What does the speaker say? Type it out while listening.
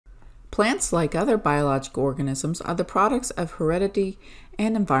Plants, like other biological organisms, are the products of heredity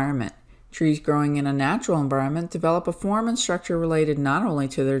and environment. Trees growing in a natural environment develop a form and structure related not only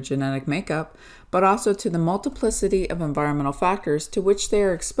to their genetic makeup, but also to the multiplicity of environmental factors to which they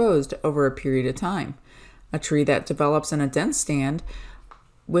are exposed over a period of time. A tree that develops in a dense stand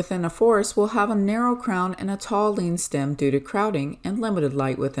within a forest will have a narrow crown and a tall, lean stem due to crowding and limited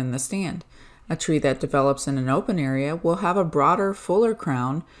light within the stand. A tree that develops in an open area will have a broader, fuller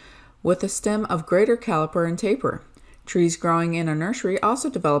crown with a stem of greater caliper and taper. Trees growing in a nursery also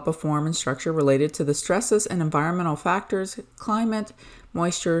develop a form and structure related to the stresses and environmental factors, climate,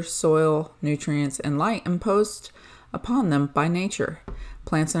 moisture, soil, nutrients, and light imposed upon them by nature.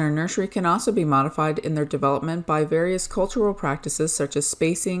 Plants in a nursery can also be modified in their development by various cultural practices such as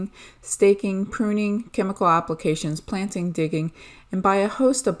spacing, staking, pruning, chemical applications, planting, digging, and by a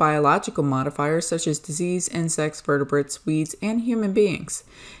host of biological modifiers such as disease, insects, vertebrates, weeds, and human beings.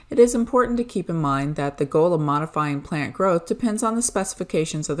 It is important to keep in mind that the goal of modifying plant growth depends on the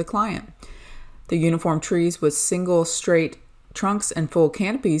specifications of the client. The uniform trees with single, straight trunks and full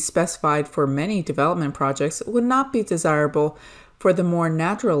canopies specified for many development projects would not be desirable for the more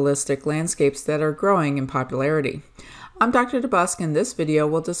naturalistic landscapes that are growing in popularity. I'm Dr. DeBusk, and this video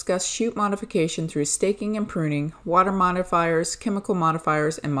will discuss shoot modification through staking and pruning, water modifiers, chemical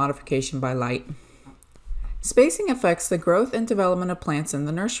modifiers, and modification by light. Spacing affects the growth and development of plants in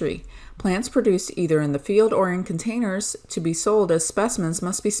the nursery. Plants produced either in the field or in containers to be sold as specimens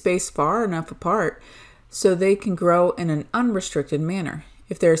must be spaced far enough apart so they can grow in an unrestricted manner.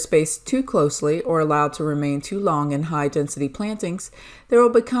 If they are spaced too closely or allowed to remain too long in high-density plantings, they will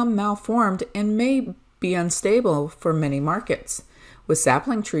become malformed and may be unstable for many markets. With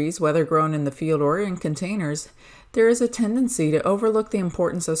sapling trees, whether grown in the field or in containers, there is a tendency to overlook the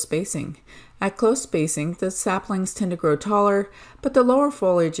importance of spacing. At close spacing, the saplings tend to grow taller, but the lower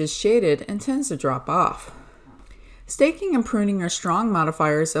foliage is shaded and tends to drop off. Staking and pruning are strong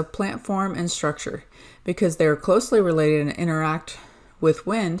modifiers of plant form and structure. Because they are closely related and interact with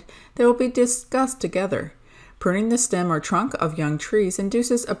wind, they will be discussed together. Pruning the stem or trunk of young trees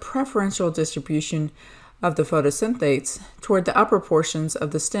induces a preferential distribution of the photosynthates toward the upper portions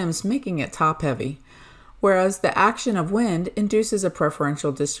of the stems, making it top-heavy, whereas the action of wind induces a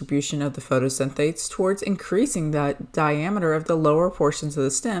preferential distribution of the photosynthates towards increasing the diameter of the lower portions of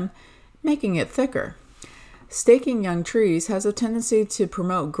the stem, making it thicker. Staking young trees has a tendency to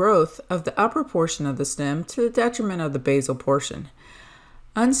promote growth of the upper portion of the stem to the detriment of the basal portion.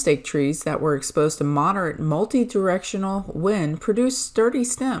 Unstaked trees that were exposed to moderate multi-directional wind produce sturdy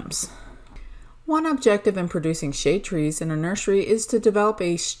stems. One objective in producing shade trees in a nursery is to develop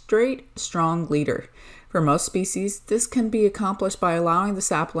a straight, strong leader. For most species, this can be accomplished by allowing the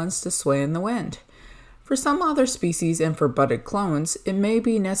saplings to sway in the wind. For some other species and for budded clones, it may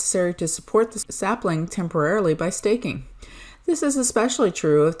be necessary to support the sapling temporarily by staking. This is especially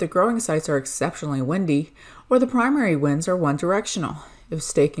true if the growing sites are exceptionally windy or the primary winds are one-directional. If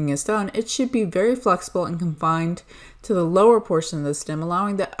staking is done, it should be very flexible and confined to the lower portion of the stem,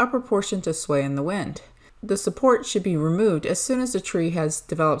 allowing the upper portion to sway in the wind. The support should be removed as soon as the tree has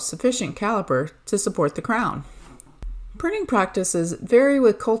developed sufficient caliper to support the crown. Pruning practices vary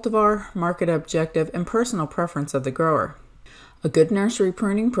with cultivar, market objective, and personal preference of the grower. A good nursery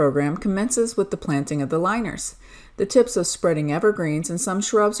pruning program commences with the planting of the liners. The tips of spreading evergreens and some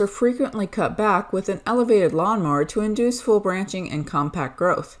shrubs are frequently cut back with an elevated lawnmower to induce full branching and compact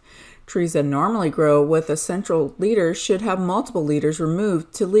growth. Trees that normally grow with a central leader should have multiple leaders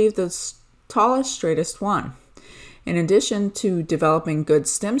removed to leave the tallest, straightest one. In addition to developing good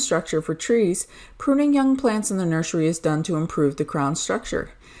stem structure for trees, pruning young plants in the nursery is done to improve the crown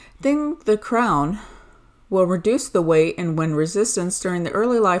structure. Then the crown will reduce the weight and wind resistance during the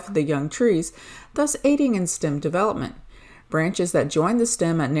early life of the young trees, thus aiding in stem development. Branches that join the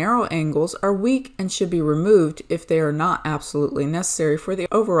stem at narrow angles are weak and should be removed if they are not absolutely necessary for the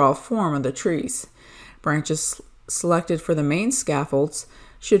overall form of the trees. Branches selected for the main scaffolds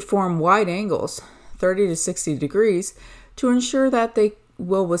should form wide angles, 30 to 60 degrees, to ensure that they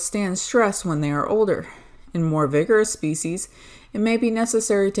will withstand stress when they are older. In more vigorous species, it may be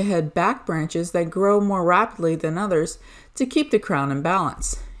necessary to head back branches that grow more rapidly than others to keep the crown in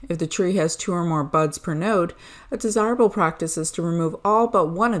balance. If the tree has 2 or more buds per node, a desirable practice is to remove all but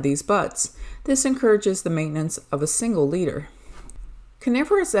one of these buds. This encourages the maintenance of a single leader.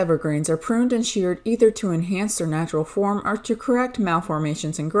 Coniferous evergreens are pruned and sheared either to enhance their natural form or to correct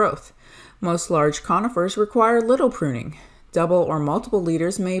malformations in growth. Most large conifers require little pruning. Double or multiple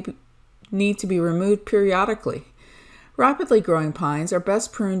leaders may need to be removed periodically. Rapidly growing pines are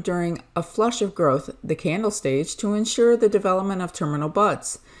best pruned during a flush of growth, the candle stage, to ensure the development of terminal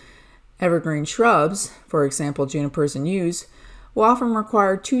buds. Evergreen shrubs, for example junipers and yews, will often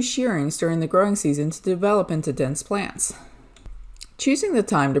require 2 shearings during the growing season to develop into dense plants. Choosing the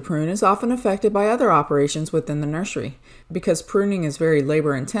time to prune is often affected by other operations within the nursery. Because pruning is very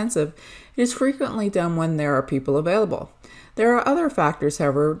labor-intensive, it is frequently done when there are people available. There are other factors,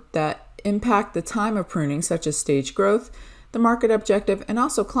 however, that impact the time of pruning, such as stage growth, the market objective, and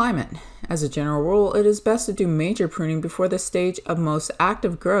also climate. As a general rule, it is best to do major pruning before the stage of most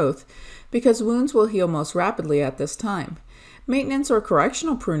active growth because wounds will heal most rapidly at this time. Maintenance or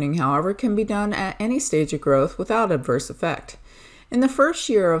correctional pruning, however, can be done at any stage of growth without adverse effect. In the first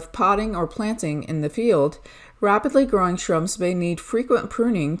year of potting or planting in the field, rapidly growing shrubs may need frequent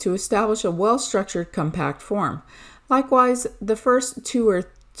pruning to establish a well-structured compact form. Likewise, the first 2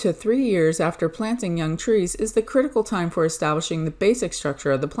 to 3 years after planting young trees is the critical time for establishing the basic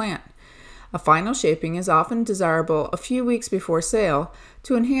structure of the plant. A final shaping is often desirable a few weeks before sale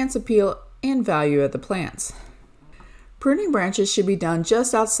to enhance appeal and value of the plants. Pruning branches should be done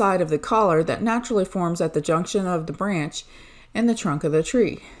just outside of the collar that naturally forms at the junction of the branch and the trunk of the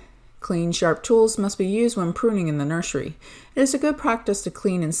tree. Clean, sharp tools must be used when pruning in the nursery. It is a good practice to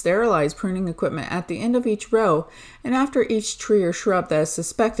clean and sterilize pruning equipment at the end of each row and after each tree or shrub that is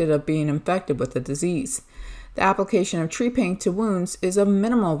suspected of being infected with the disease. The application of tree paint to wounds is of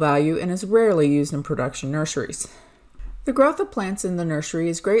minimal value and is rarely used in production nurseries. The growth of plants in the nursery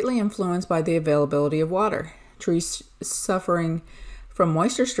is greatly influenced by the availability of water. Trees suffering from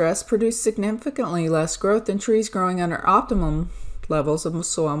moisture stress produce significantly less growth than trees growing under optimum levels of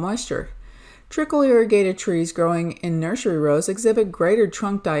soil moisture. Trickle irrigated trees growing in nursery rows exhibit greater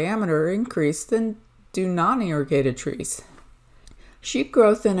trunk diameter increase than do non-irrigated trees. Shoot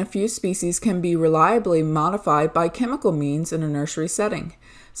growth in a few species can be reliably modified by chemical means in a nursery setting.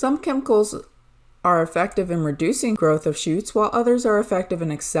 Some chemicals are effective in reducing growth of shoots, while others are effective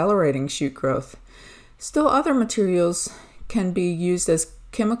in accelerating shoot growth. Still, other materials can be used as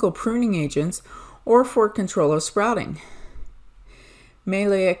chemical pruning agents or for control of sprouting.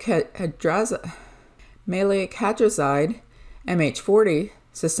 Maleic hydrazide, MH40,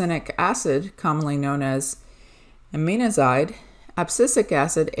 succinic acid, commonly known as aminazide, abscisic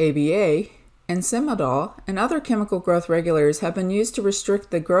acid, ABA, and simidol, and other chemical growth regulators have been used to restrict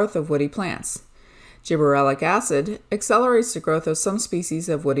the growth of woody plants. Gibberellic acid accelerates the growth of some species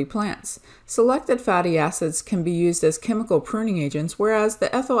of woody plants. Selected fatty acids can be used as chemical pruning agents, whereas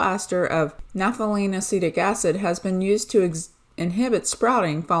the ethyl ester of naphthalene acetic acid has been used to inhibit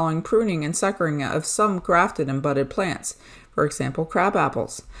sprouting following pruning and suckering of some grafted and budded plants, for example crab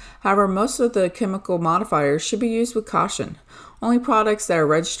apples. However, most of the chemical modifiers should be used with caution. Only products that are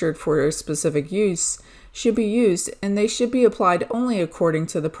registered for a specific use should be used, and they should be applied only according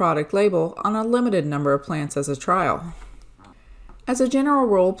to the product label on a limited number of plants as a trial. As a general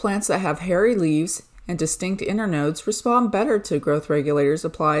rule, plants that have hairy leaves and distinct internodes respond better to growth regulators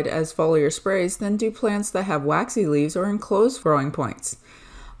applied as foliar sprays than do plants that have waxy leaves or enclosed growing points.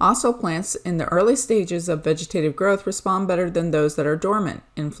 Also, plants in the early stages of vegetative growth respond better than those that are dormant,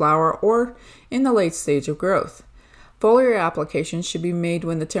 in flower, or in the late stage of growth. Foliar applications should be made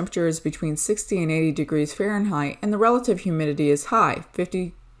when the temperature is between 60 and 80 degrees Fahrenheit and the relative humidity is high,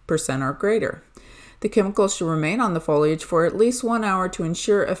 50% or greater. The chemicals should remain on the foliage for at least 1 hour to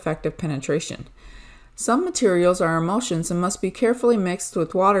ensure effective penetration. Some materials are emulsions and must be carefully mixed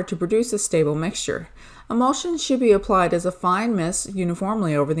with water to produce a stable mixture. Emulsions should be applied as a fine mist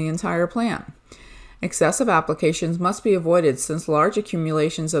uniformly over the entire plant. Excessive applications must be avoided since large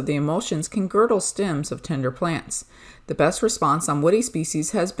accumulations of the emulsions can girdle stems of tender plants. The best response on woody species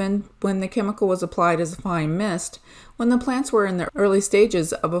has been when the chemical was applied as a fine mist, when the plants were in the early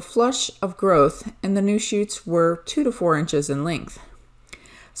stages of a flush of growth and the new shoots were 2 to 4 inches in length.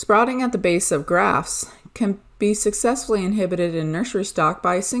 Sprouting at the base of grafts can be successfully inhibited in nursery stock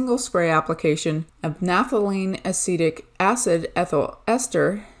by a single spray application of naphthalene acetic acid ethyl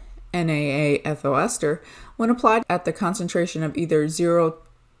ester, NAA ethyl ester, when applied at the concentration of either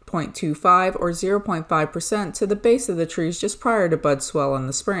 0.25 or 0.5% to the base of the trees just prior to bud swell in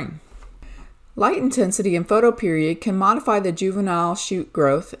the spring. Light intensity and photoperiod can modify the juvenile shoot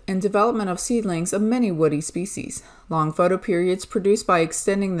growth and development of seedlings of many woody species. Long photoperiods produced by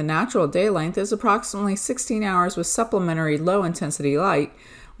extending the natural day length is approximately 16 hours with supplementary low-intensity light,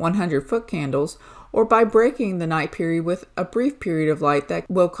 100-foot candles, or by breaking the night period with a brief period of light that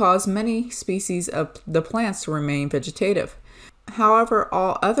will cause many species of the plants to remain vegetative. However,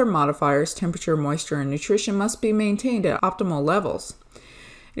 all other modifiers, temperature, moisture, and nutrition must be maintained at optimal levels.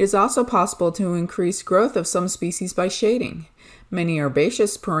 It is also possible to increase growth of some species by shading. Many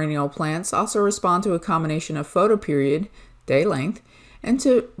herbaceous perennial plants also respond to a combination of photoperiod, day length, and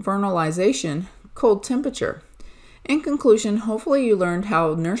to vernalization, cold temperature. In conclusion, hopefully you learned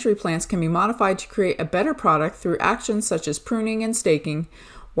how nursery plants can be modified to create a better product through actions such as pruning and staking,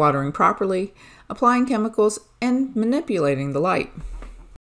 watering properly, applying chemicals, and manipulating the light.